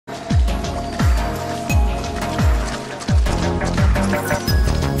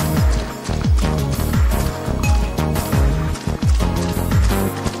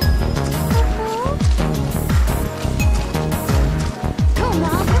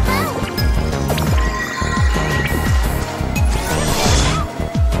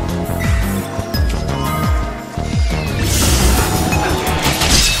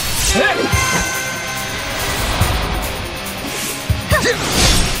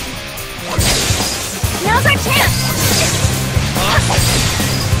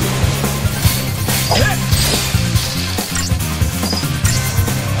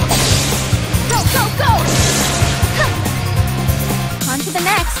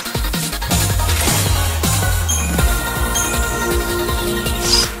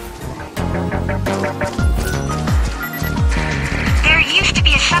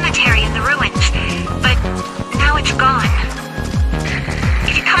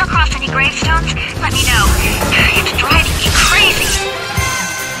gravestones, let me know. It's driving me crazy.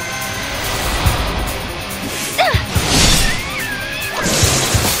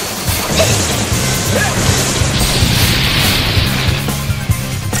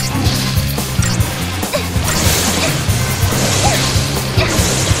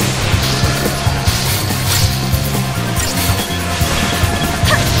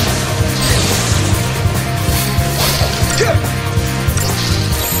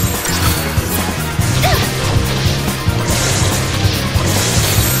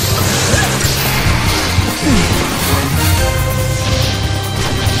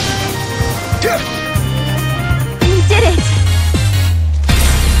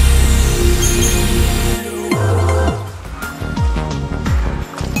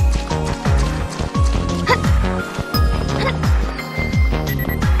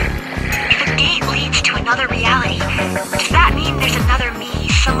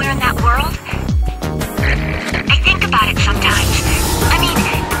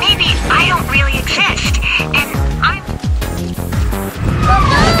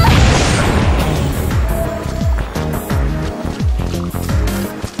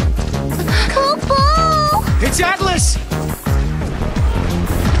 It's Atlas!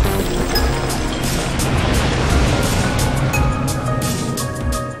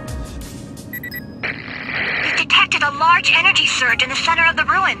 We've detected a large energy surge in the center of the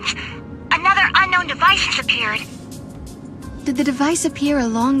ruins. Another unknown device has appeared. Did the device appear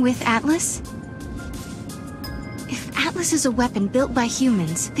along with Atlas? If Atlas is a weapon built by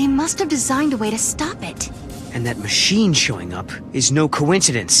humans, they must have designed a way to stop it. And that machine showing up is no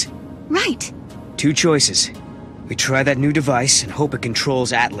coincidence. Right. Two choices. We try that new device and hope it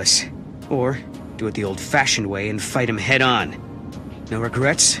controls Atlas. Or do it the old-fashioned way and fight him head-on. No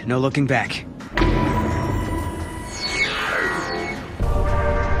regrets, no looking back.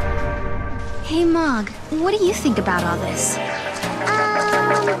 Hey Mog, what do you think about all this? I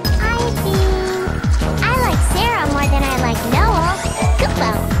think I like Sarah more than I like Noah.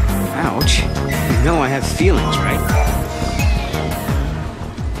 Goodbye. Ouch. You know I have feelings, right?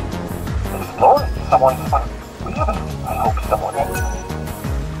 Exploring someone's fun. Really? I hope someone is.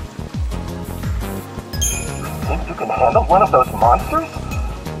 You think you can handle one of those monsters?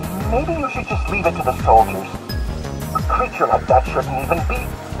 Maybe you should just leave it to the soldiers. A creature like that shouldn't even be.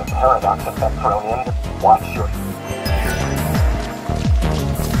 The paradox of that thrown in. Watch your...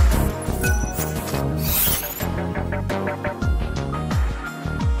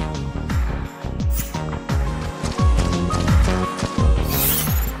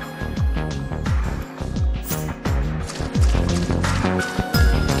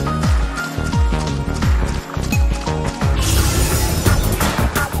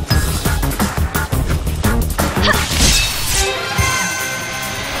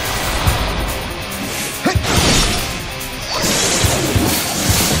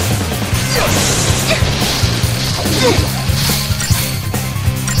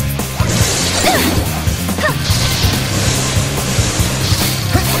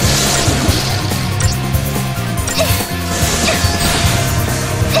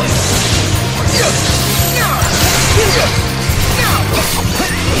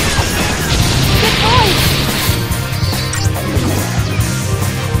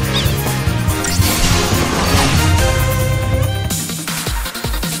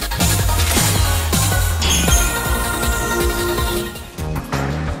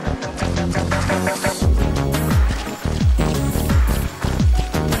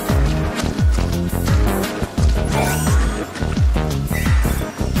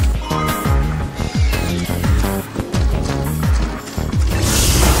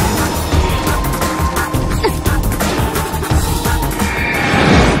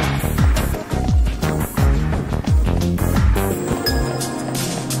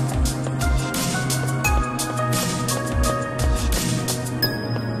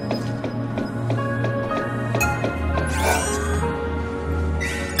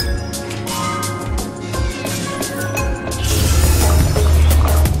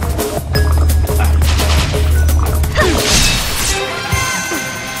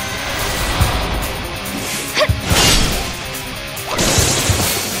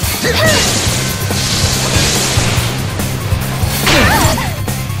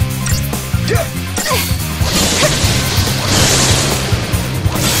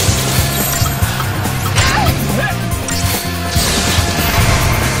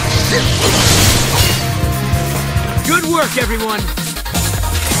 Good work, everyone!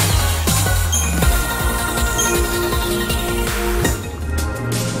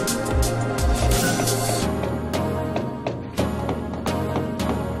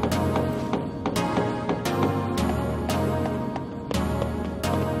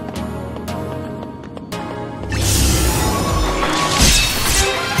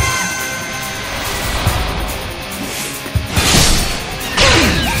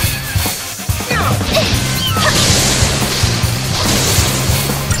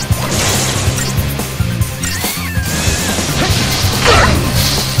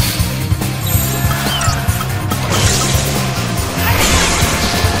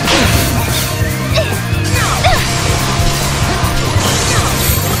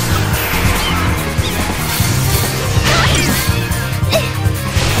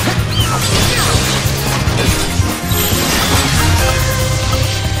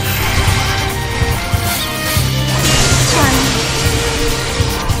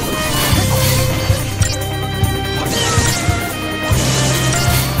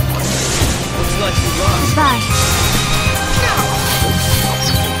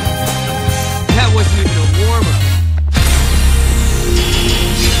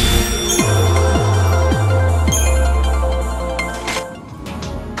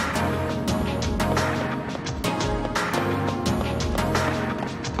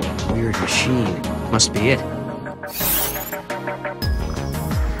 Weird machine. Must be it.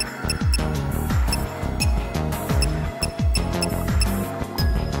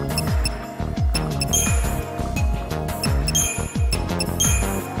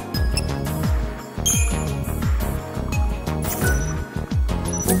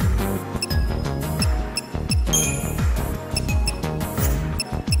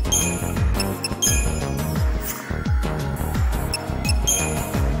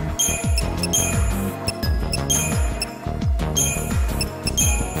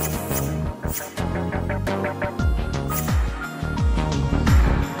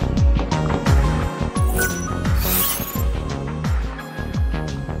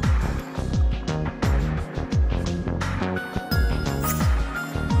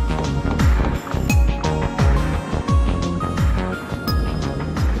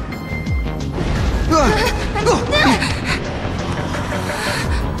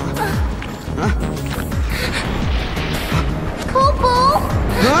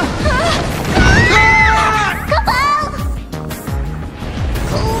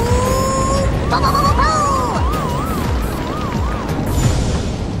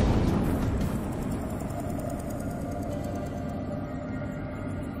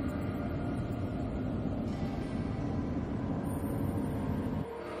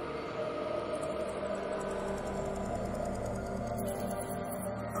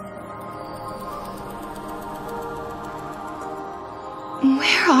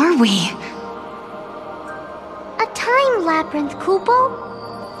 Where are we? A time labyrinth, Kupo.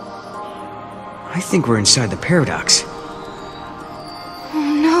 I think we're inside the paradox.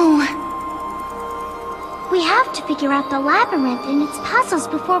 Oh no. We have to figure out the labyrinth and its puzzles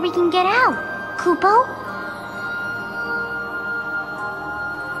before we can get out, Kupo.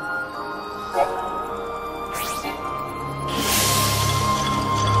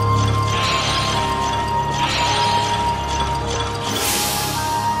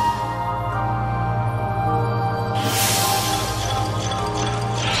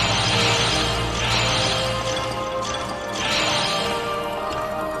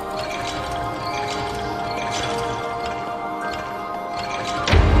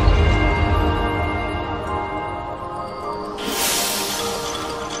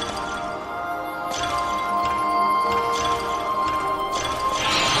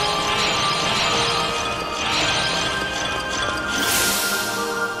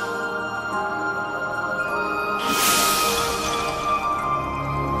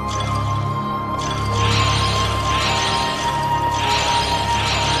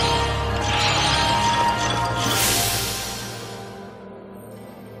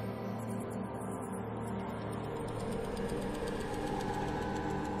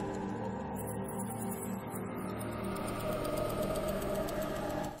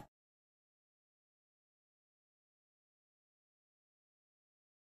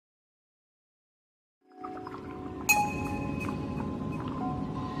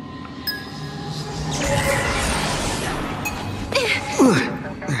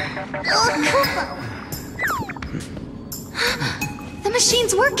 The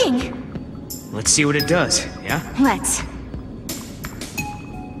machine's working! Let's see what it does, yeah? Let's.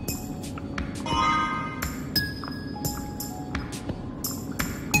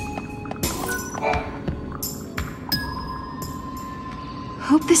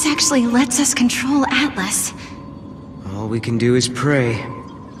 Hope this actually lets us control Atlas. All we can do is pray.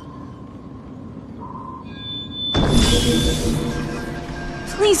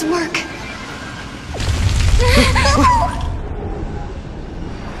 Please work.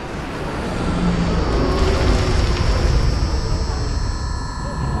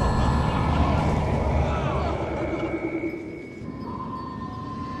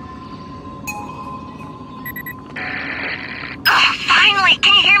 Finally!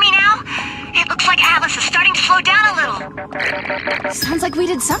 Can you hear me now? It looks like Atlas is starting to slow down a little. Sounds like we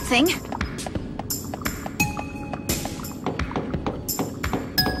did something.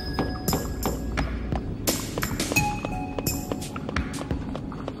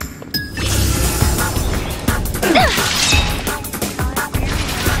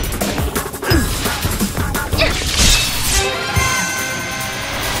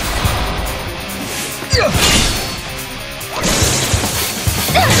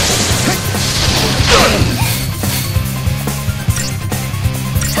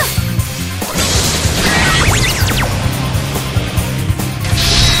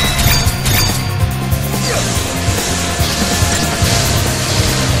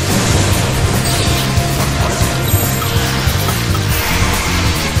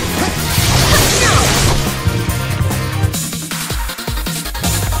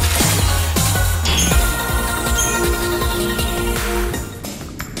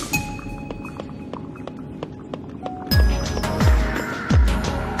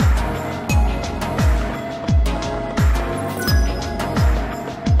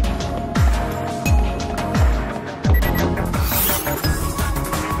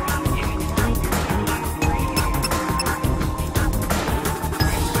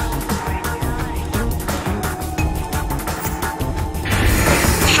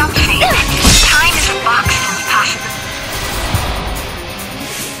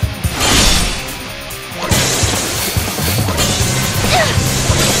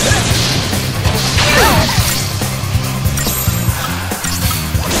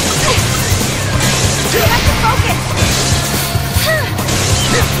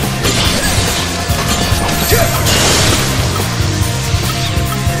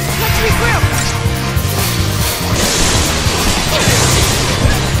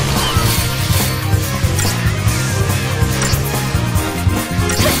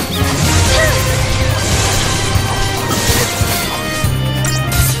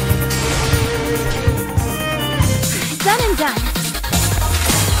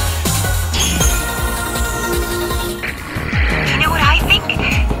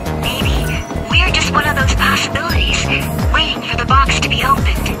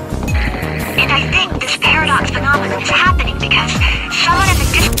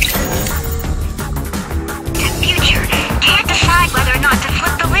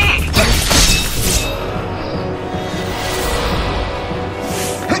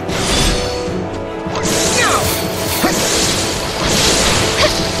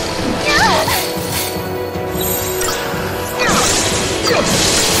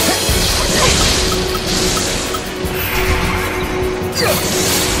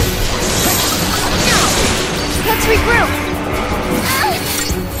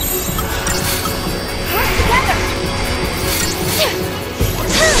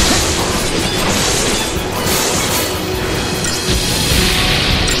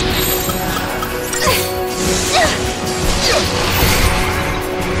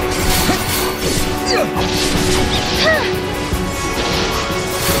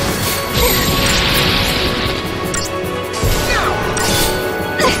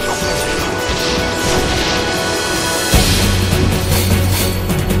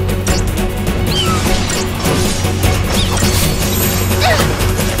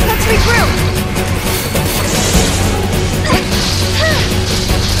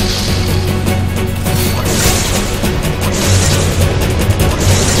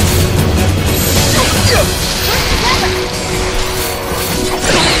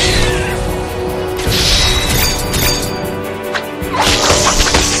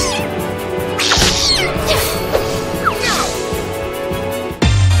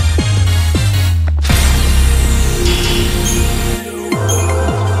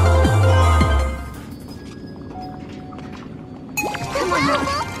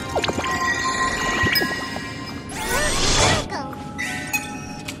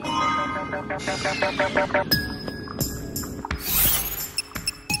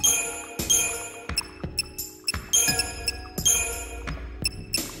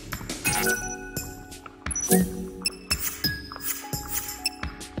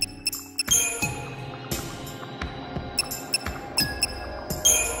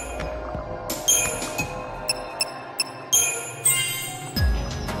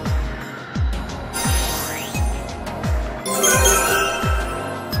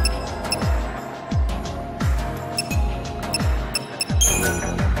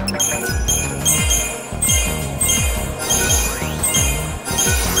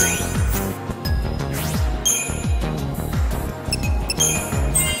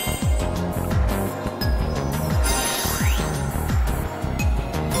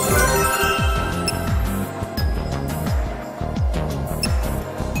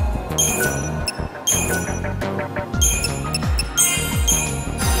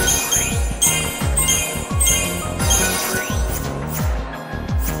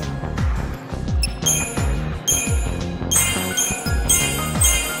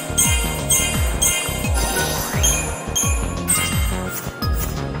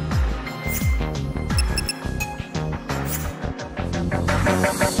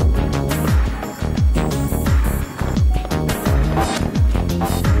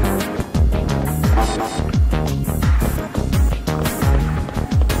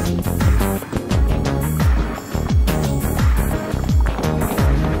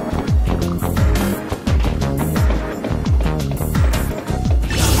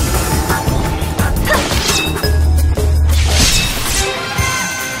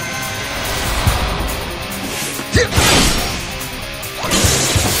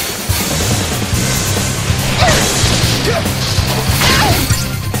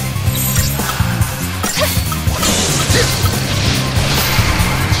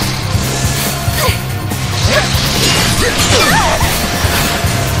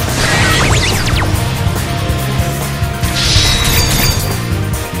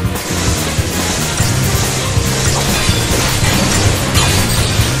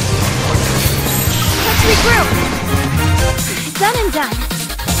 Done and done.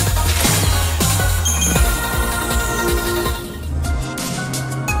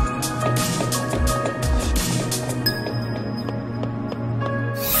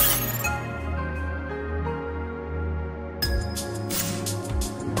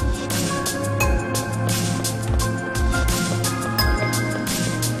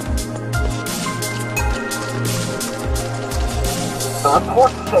 The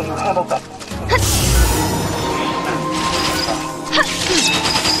reports say you handled that.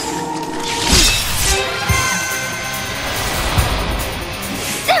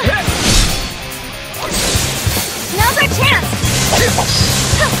 Now's our chance!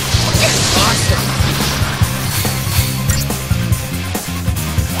 Awesome!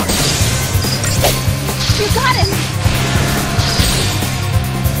 You got him!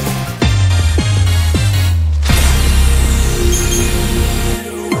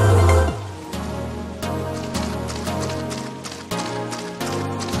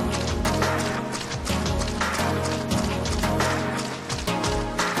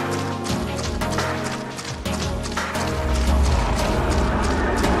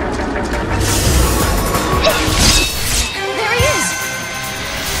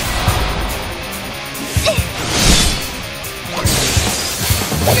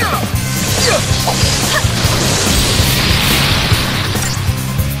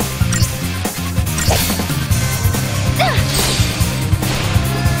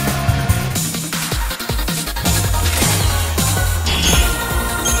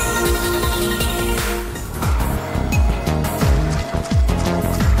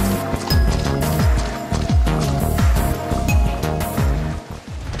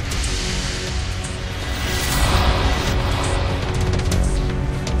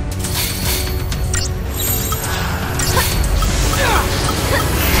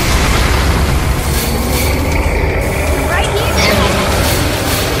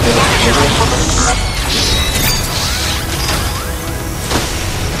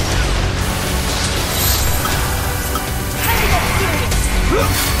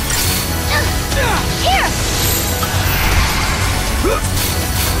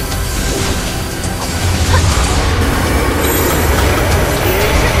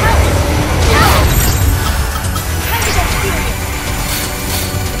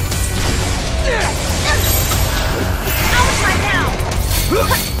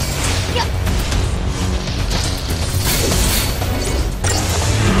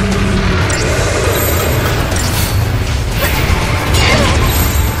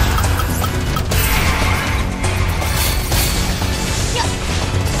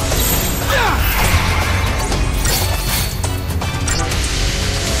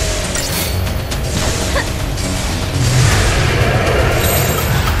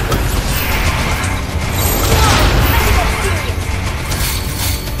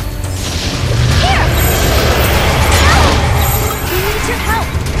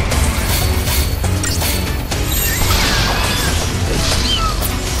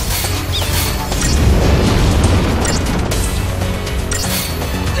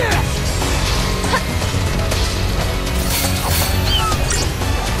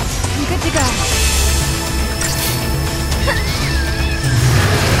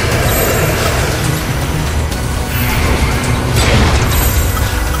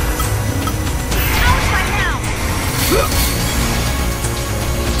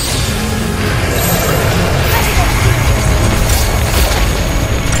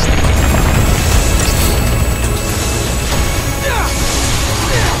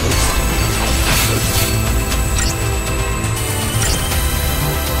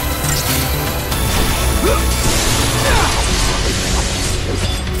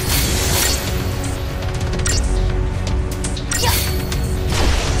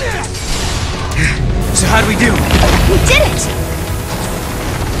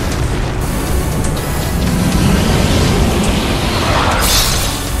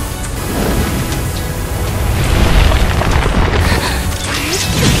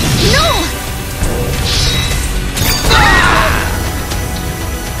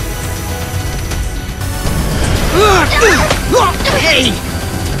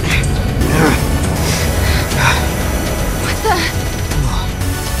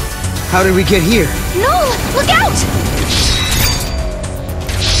 How did we get here? No! Look out!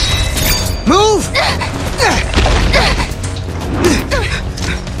 Move!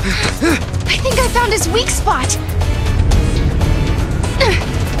 I think I found his weak spot.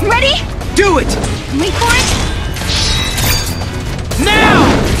 Ready? Do it! Wait for it.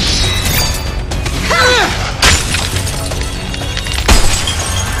 Now!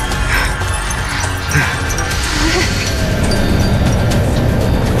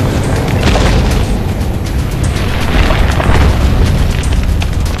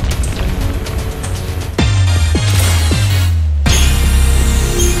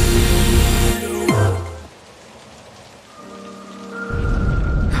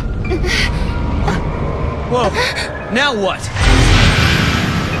 Whoa, now what?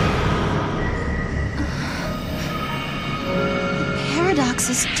 The paradox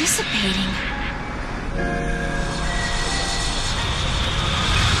is dissipating.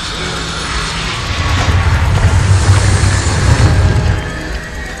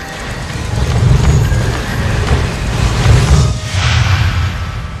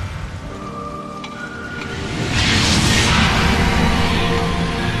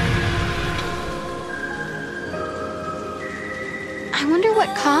 I wonder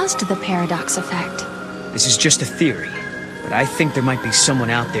what caused the paradox effect. This is just a theory, but I think there might be someone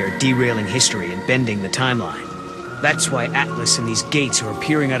out there derailing history and bending the timeline. That's why Atlas and these gates are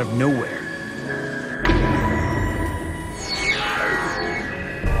appearing out of nowhere.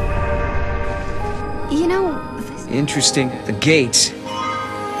 You know, Interesting. The gates.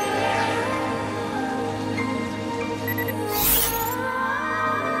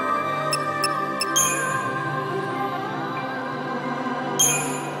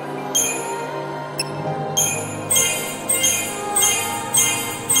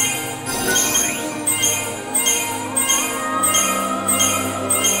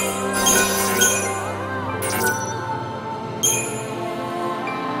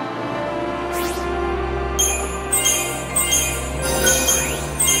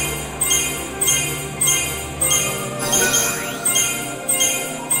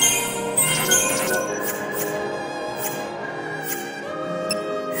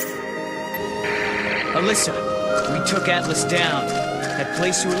 Alyssa, we took Atlas down. That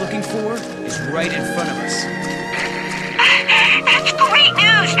place you were looking for is right in front of us. That's great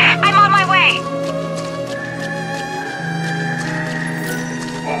news! I'm on my way!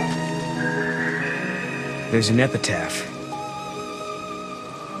 There's an epitaph.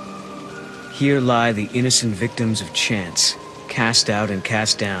 Here lie the innocent victims of chance, cast out and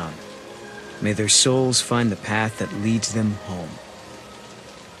cast down. May their souls find the path that leads them home.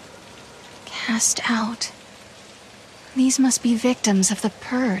 cast out. These must be victims of the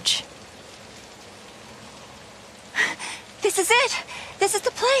purge. This is it! This is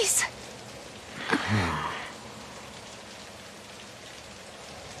the place!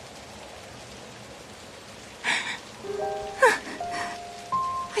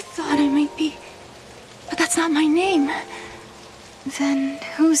 I thought I might be... but that's not my name. Then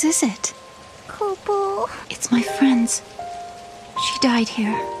whose is it? Kupo. It's my friend's. She died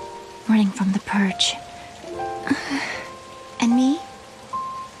here, running from the purge. And me?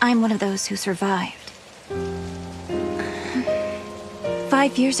 I'm one of those who survived.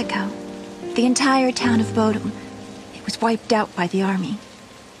 5 years ago, the entire town of Bodum, it was wiped out by the army.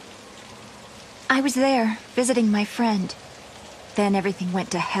 I was there, visiting my friend. Then everything went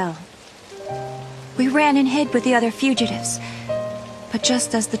to hell. We ran and hid with the other fugitives. But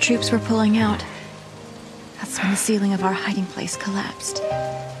just as the troops were pulling out, that's when the ceiling of our hiding place collapsed.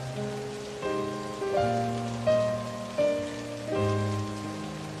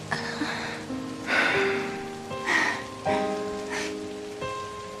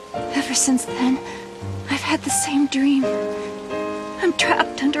 Ever since then, I've had the same dream. I'm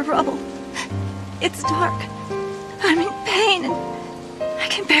trapped under rubble. It's dark. I'm in pain and I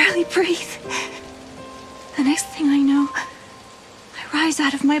can barely breathe. The next thing I know, I rise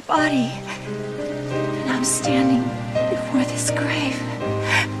out of my body and I'm standing before this grave.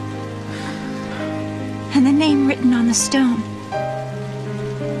 And the name written on the stone,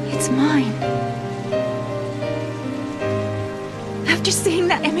 it's mine. After seeing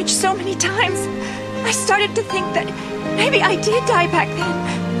that image so many times, I started to think that maybe I did die back then,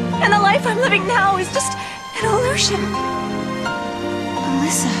 and the life I'm living now is just an illusion.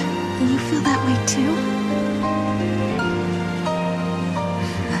 Alyssa, do you feel that way too?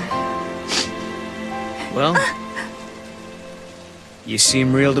 Well, you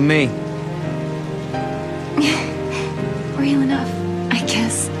seem real to me. Real enough, I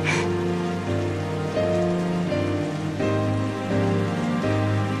guess.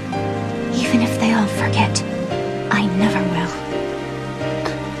 forget. I never will.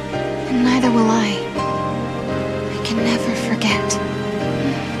 And neither will I. I can never forget.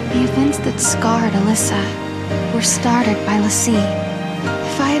 The events that scarred Alyssa were started by l'Cie.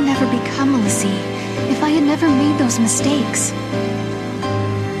 If I had never become a l'Cie, if I had never made those mistakes,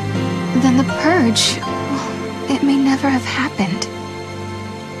 then the purge, well, it may never have happened.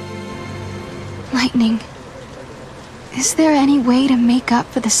 Lightning, is there any way to make up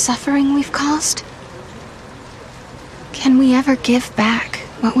for the suffering we've caused? Can we ever give back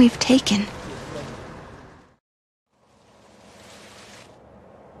what we've taken?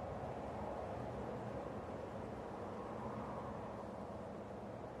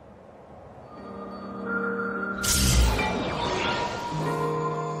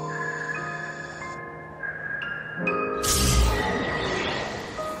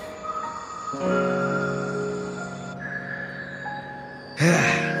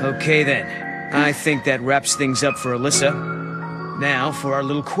 Okay then. I think that wraps things up for Alyssa. Now for our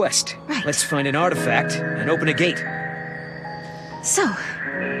little quest. Right. Let's find an artifact and open a gate. So,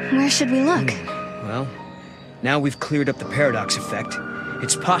 where should we look? Well, now we've cleared up the paradox effect.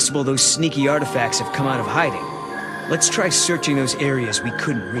 It's possible those sneaky artifacts have come out of hiding. Let's try searching those areas we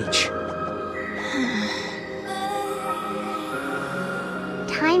couldn't reach.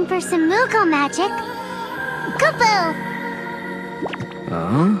 Time for some Moogle magic. Kupo!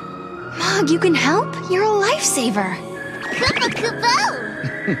 Huh? Mog, you can help? You're a lifesaver. Kupo Kupo!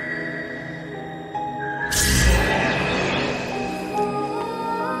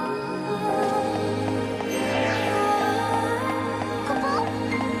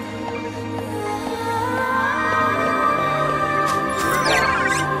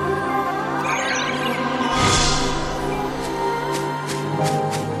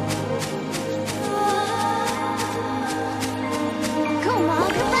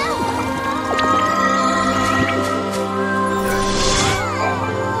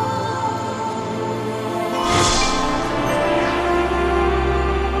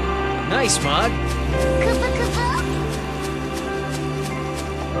 Nice, Mog. Kupo Kupo!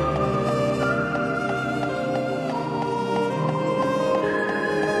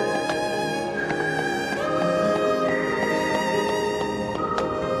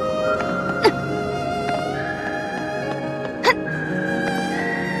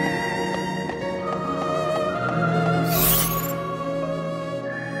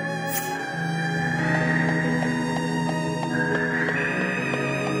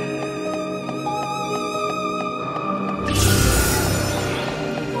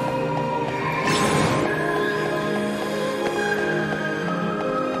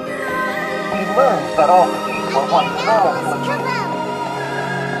 Learned that all seeds were once normal. Kupo!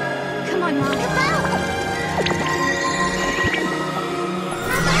 Come on, Mog. Kupo!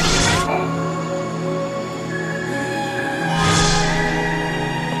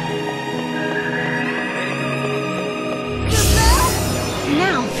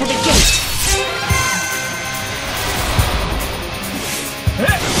 Now for the gate.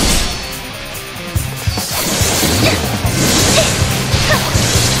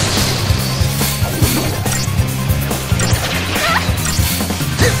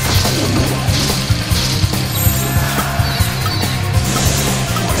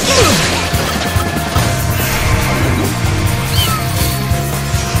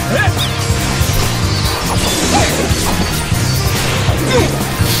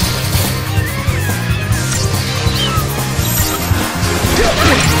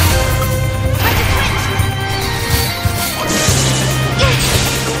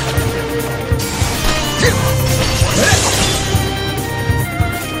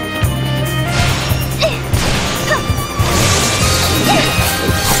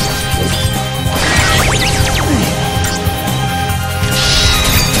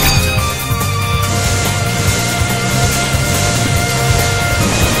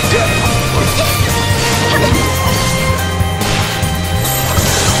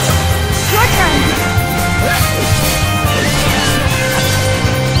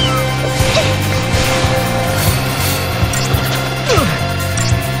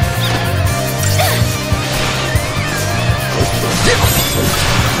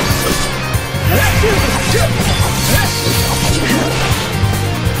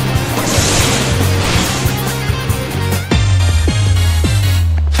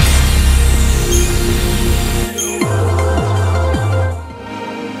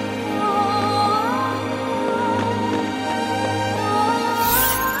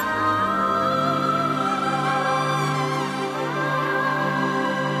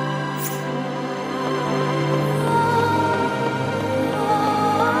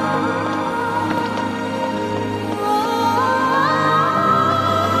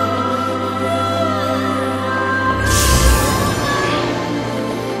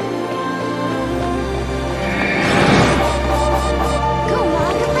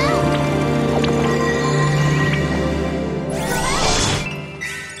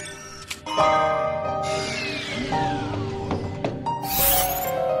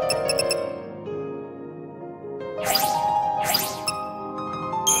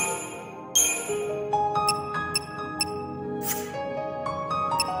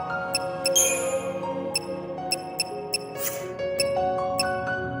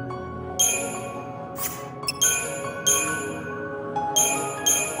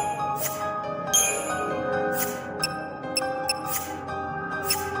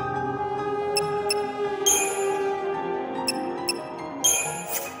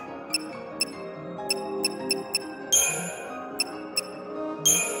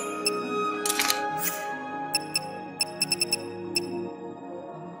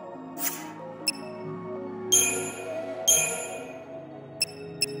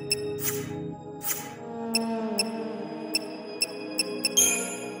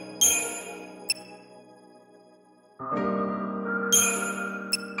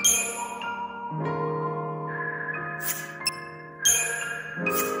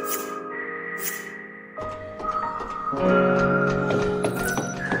 So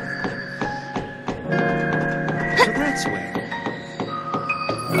that's where.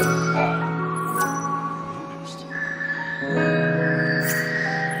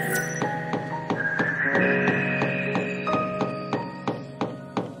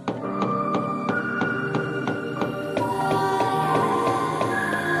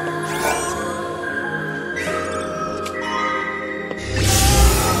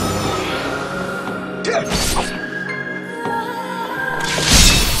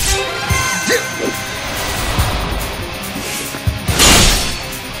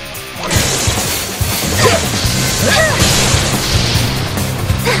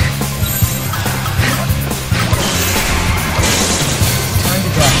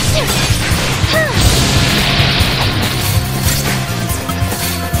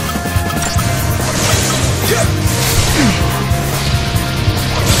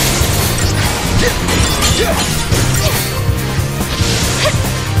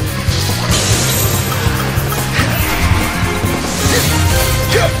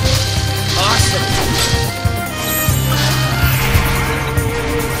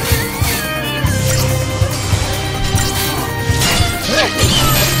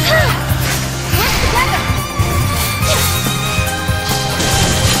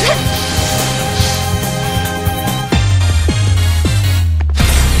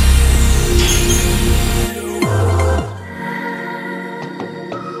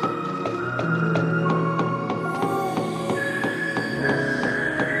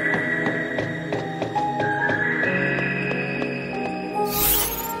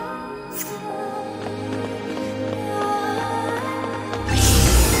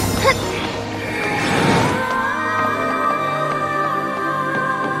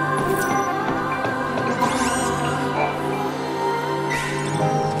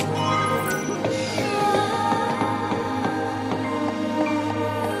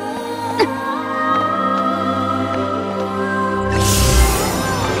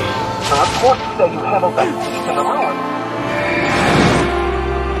 Reports say you handled that thief in the ruin.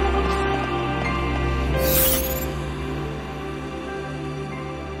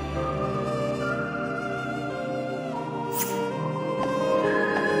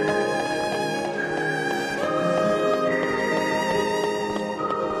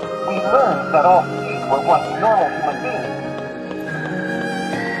 We learned that all thieves were once normal human beings.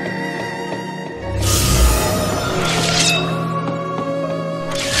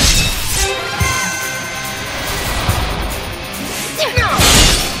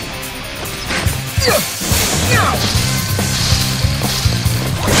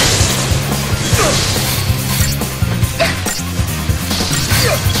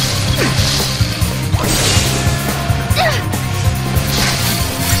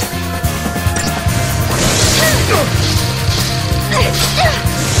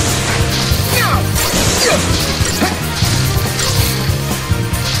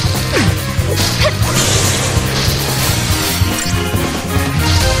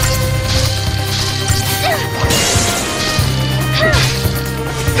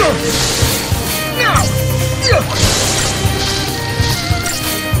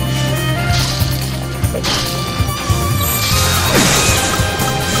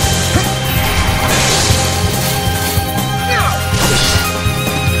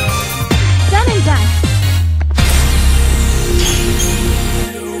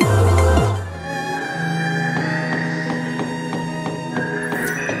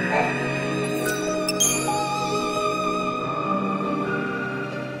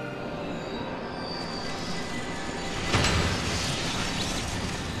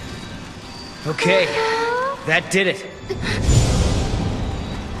 Okay, that did it.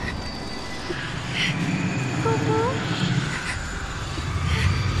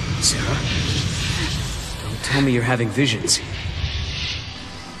 Sarah? Don't tell me you're having visions.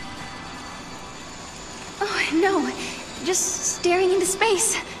 Oh, no. Just staring into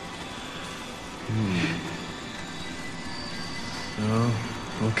space. Oh,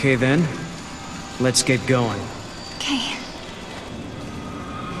 okay then. Let's get going. Okay.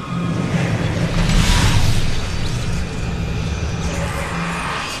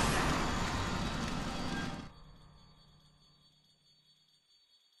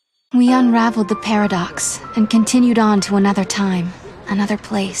 We unraveled the paradox and continued on to another time, another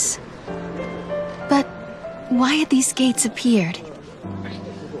place. But why had these gates appeared?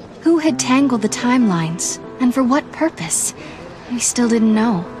 Who had tangled the timelines, and for what purpose? We still didn't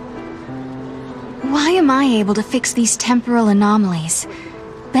know. Why am I able to fix these temporal anomalies,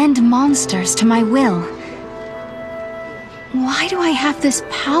 bend monsters to my will? Why do I have this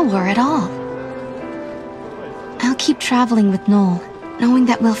power at all? I'll keep traveling with Noel, knowing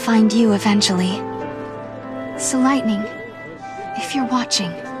that we'll find you eventually. So Lightning, if you're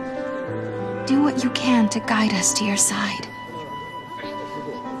watching, do what you can to guide us to your side.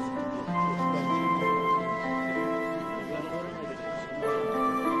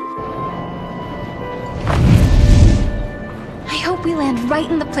 I hope we land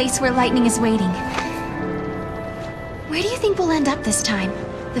right in the place where Lightning is waiting. Where do you think we'll end up this time?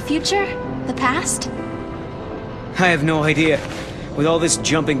 The future? The past? I have no idea. With all this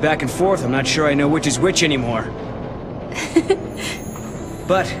jumping back and forth, I'm not sure I know which is which anymore.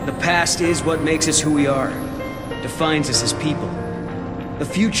 But the past is what makes us who we are. Defines us as people. The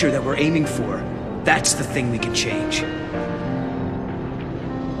future that we're aiming for, that's the thing we can change.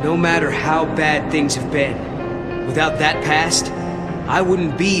 No matter how bad things have been, without that past, I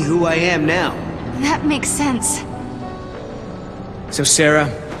wouldn't be who I am now. That makes sense. So Sarah,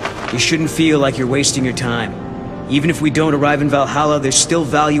 you shouldn't feel like you're wasting your time. Even if we don't arrive in Valhalla, there's still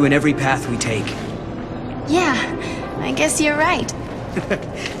value in every path we take. Yeah, I guess you're right.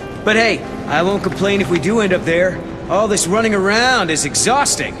 But hey, I won't complain if we do end up there. All this running around is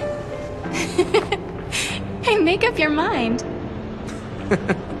exhausting. Hey, make up your mind.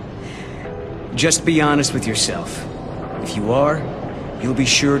 Just be honest with yourself. If you are, you'll be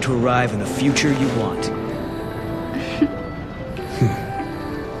sure to arrive in the future you want.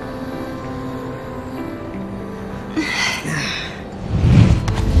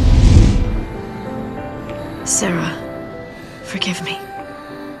 Sarah, forgive me.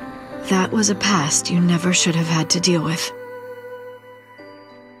 That was a past you never should have had to deal with.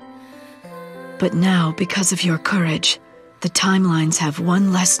 But now, because of your courage, the timelines have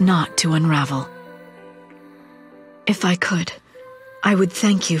one less knot to unravel. If I could, I would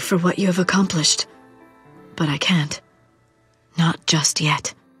thank you for what you have accomplished. But I can't. Not just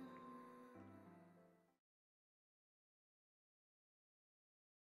yet.